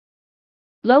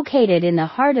Located in the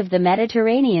heart of the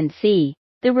Mediterranean Sea,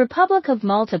 the Republic of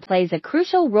Malta plays a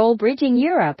crucial role bridging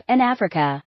Europe and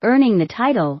Africa, earning the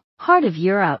title, Heart of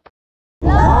Europe.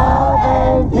 Love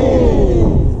and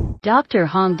Peace. Dr.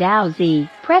 Hong Dao-zi,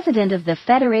 President of the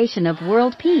Federation of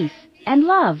World Peace and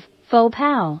Love,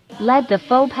 FOWPAL, led the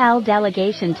FOWPAL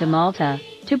delegation to Malta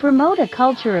to promote a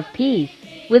culture of peace,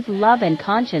 with love and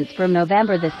conscience from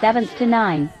November the 7th to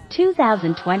 9,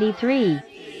 2023.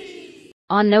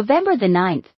 On November the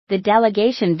 9th, the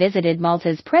delegation visited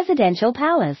Malta's presidential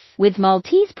palace, with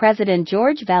Maltese President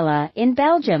George Vella in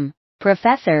Belgium.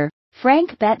 Professor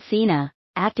Frank Betsina,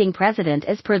 acting president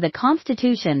as per the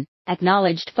Constitution,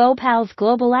 acknowledged FOWPAL's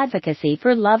global advocacy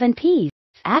for love and peace.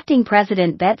 Acting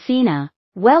President Betsina,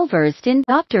 well-versed in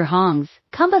Dr. Hong's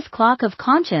compass clock of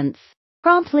conscience,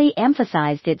 promptly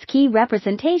emphasized its key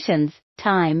representations,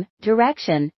 time,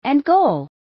 direction, and goal.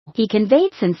 He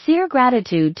conveyed sincere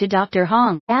gratitude to Dr.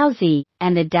 Hong Dao-zi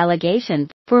and the delegation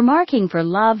for marking for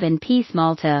love and peace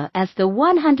Malta as the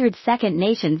 102nd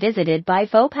nation visited by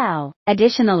FOWPAL.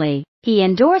 Additionally, he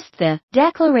endorsed the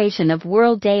Declaration of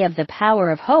World Day of the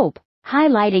Power of Hope,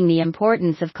 highlighting the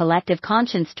importance of collective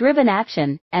conscience-driven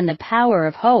action and the power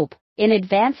of hope in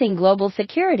advancing global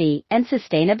security and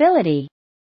sustainability.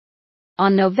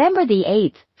 On November the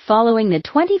 8th, following the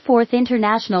 24th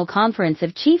International Conference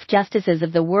of Chief Justices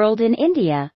of the World in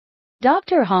India,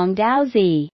 Dr. Hong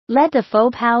Dao-zi led the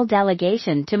FOWPAL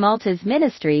delegation to Malta's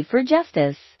Ministry for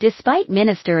Justice, despite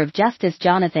Minister of Justice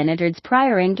Jonathan Edard's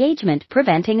prior engagement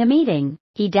preventing a meeting.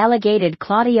 He delegated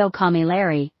Claudio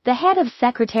Camilleri, the head of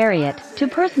Secretariat, to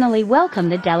personally welcome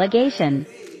the delegation.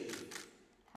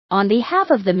 On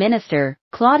behalf of the minister,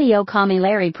 Claudio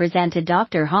Camilleri presented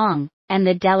Dr. Hong and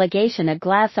the delegation a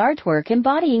glass artwork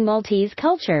embodying Maltese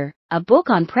culture, a book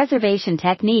on preservation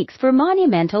techniques for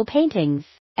monumental paintings,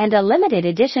 and a limited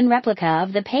edition replica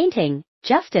of the painting,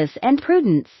 Justice and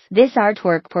Prudence. This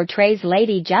artwork portrays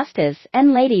Lady Justice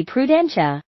and Lady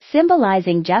Prudentia,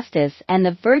 symbolizing justice and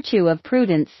the virtue of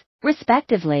prudence,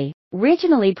 respectively.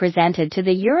 Originally presented to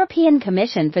the European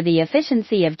Commission for the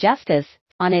Efficiency of Justice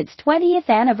on its 20th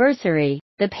anniversary,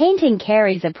 the painting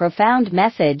carries a profound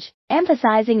message,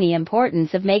 emphasizing the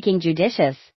importance of making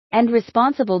judicious and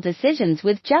responsible decisions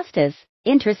with justice,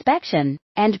 introspection,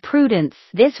 and prudence.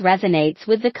 This resonates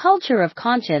with the culture of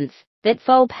conscience that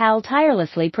FOWPAL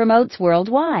tirelessly promotes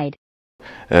worldwide.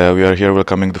 We are here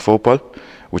welcoming the FOWPAL,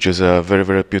 which is a very,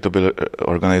 very reputable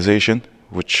organization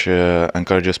which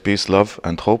encourages peace, love,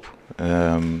 and hope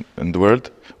in the world,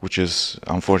 which is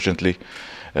unfortunately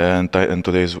in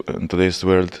today's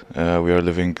world we are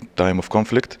living time of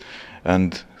conflict,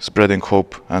 and spreading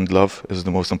hope and love is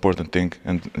the most important thing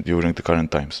during the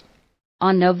current times.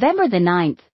 On November the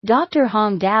 9th, Dr.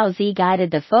 Hong Dao-zi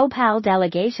guided the FOWPAL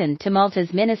delegation to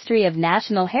Malta's Ministry of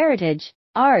National Heritage,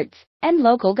 Arts, and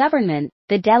Local Government.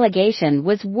 The delegation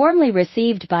was warmly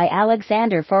received by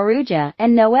Alexander Farrugia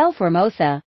and Noel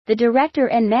Formosa, the director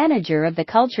and manager of the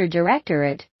Culture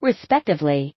Directorate,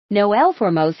 respectively. Noel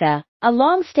Formosa, a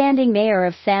long-standing mayor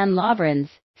of San Lavrens,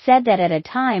 said that at a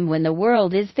time when the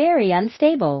world is very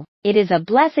unstable, it is a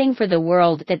blessing for the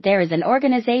world that there is an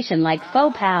organization like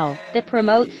FOWPAL that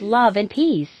promotes love and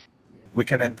peace. We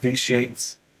can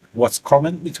appreciate what's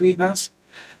common between us,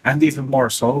 and even more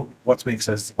so, what makes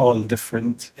us all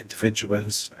different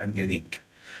individuals and unique.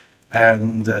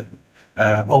 And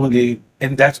only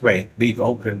in that way, being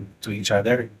open to each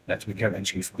other, that we can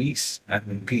achieve peace. And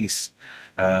in peace,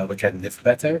 we can live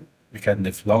better, we can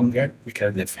live longer, we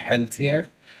can live healthier,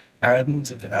 and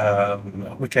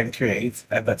we can create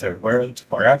a better world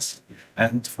for us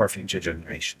and for future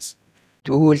generations.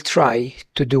 We will try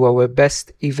to do our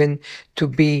best, even to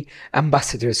be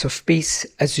ambassadors of peace,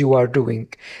 as you are doing.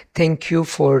 Thank you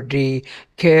for the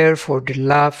care, for the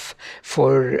love,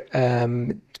 for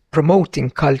promoting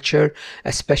culture,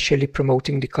 especially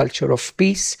promoting the culture of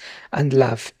peace and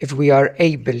love. If we are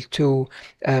able to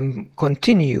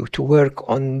continue to work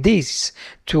on these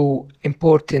two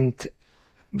important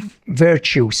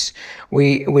virtues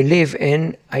we live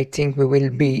in, I think we will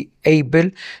be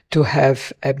able to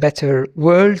have a better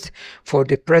world for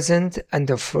the present and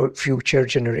for future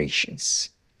generations.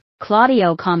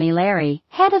 Claudio Camilleri,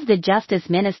 head of the Justice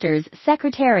Minister's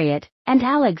Secretariat, and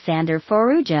Alexander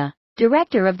Farrugia,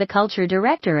 director of the Culture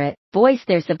Directorate, voiced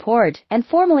their support and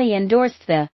formally endorsed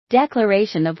the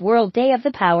Declaration of World Day of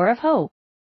the Power of Hope.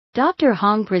 Dr.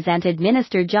 Hong presented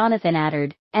Minister Jonathan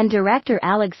Edard and Director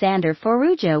Alexander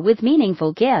Farrugia with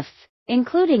meaningful gifts,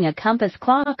 including a compass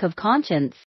clock of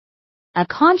conscience, a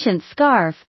conscience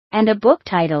scarf, and a book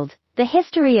titled The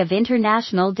History of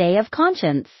International Day of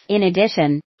Conscience. In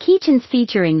addition, keychains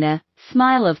featuring the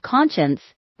Smile of Conscience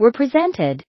were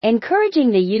presented, encouraging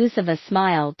the use of a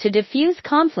smile to diffuse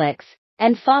conflicts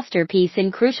and foster peace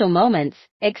in crucial moments,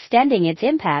 extending its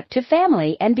impact to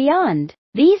family and beyond.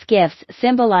 These gifts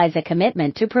symbolize a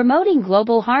commitment to promoting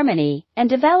global harmony and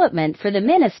development for the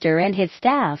minister and his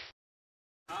staff.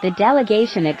 The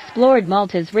delegation explored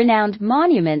Malta's renowned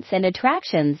monuments and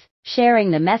attractions, sharing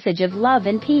the message of love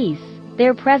and peace.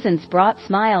 Their presence brought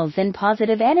smiles and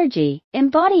positive energy,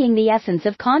 embodying the essence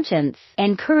of conscience,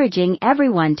 encouraging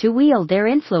everyone to wield their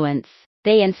influence.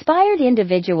 They inspired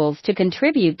individuals to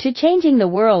contribute to changing the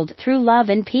world through love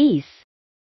and peace.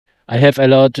 I have a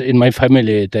lot in my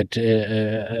family that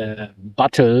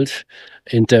battled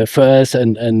in the First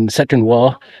and Second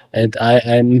War, and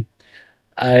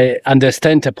I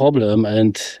understand the problem,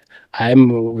 and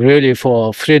I'm really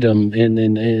for freedom in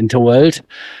the world.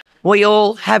 We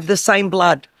all have the same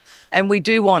blood, and we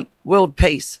do want world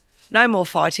peace. No more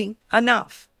fighting,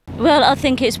 enough. Well, I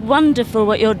think it's wonderful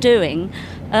what you're doing.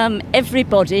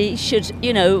 Everybody should,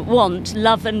 want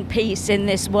love and peace in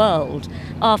this world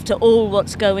after all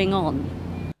what's going on.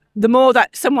 The more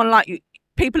that someone like you,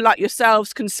 people like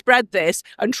yourselves can spread this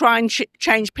and try and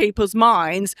change people's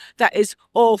minds, that is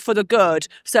all for the good.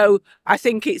 So I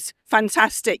think it's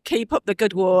fantastic. Keep up the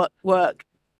good work.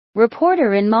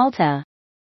 Reporter in Malta.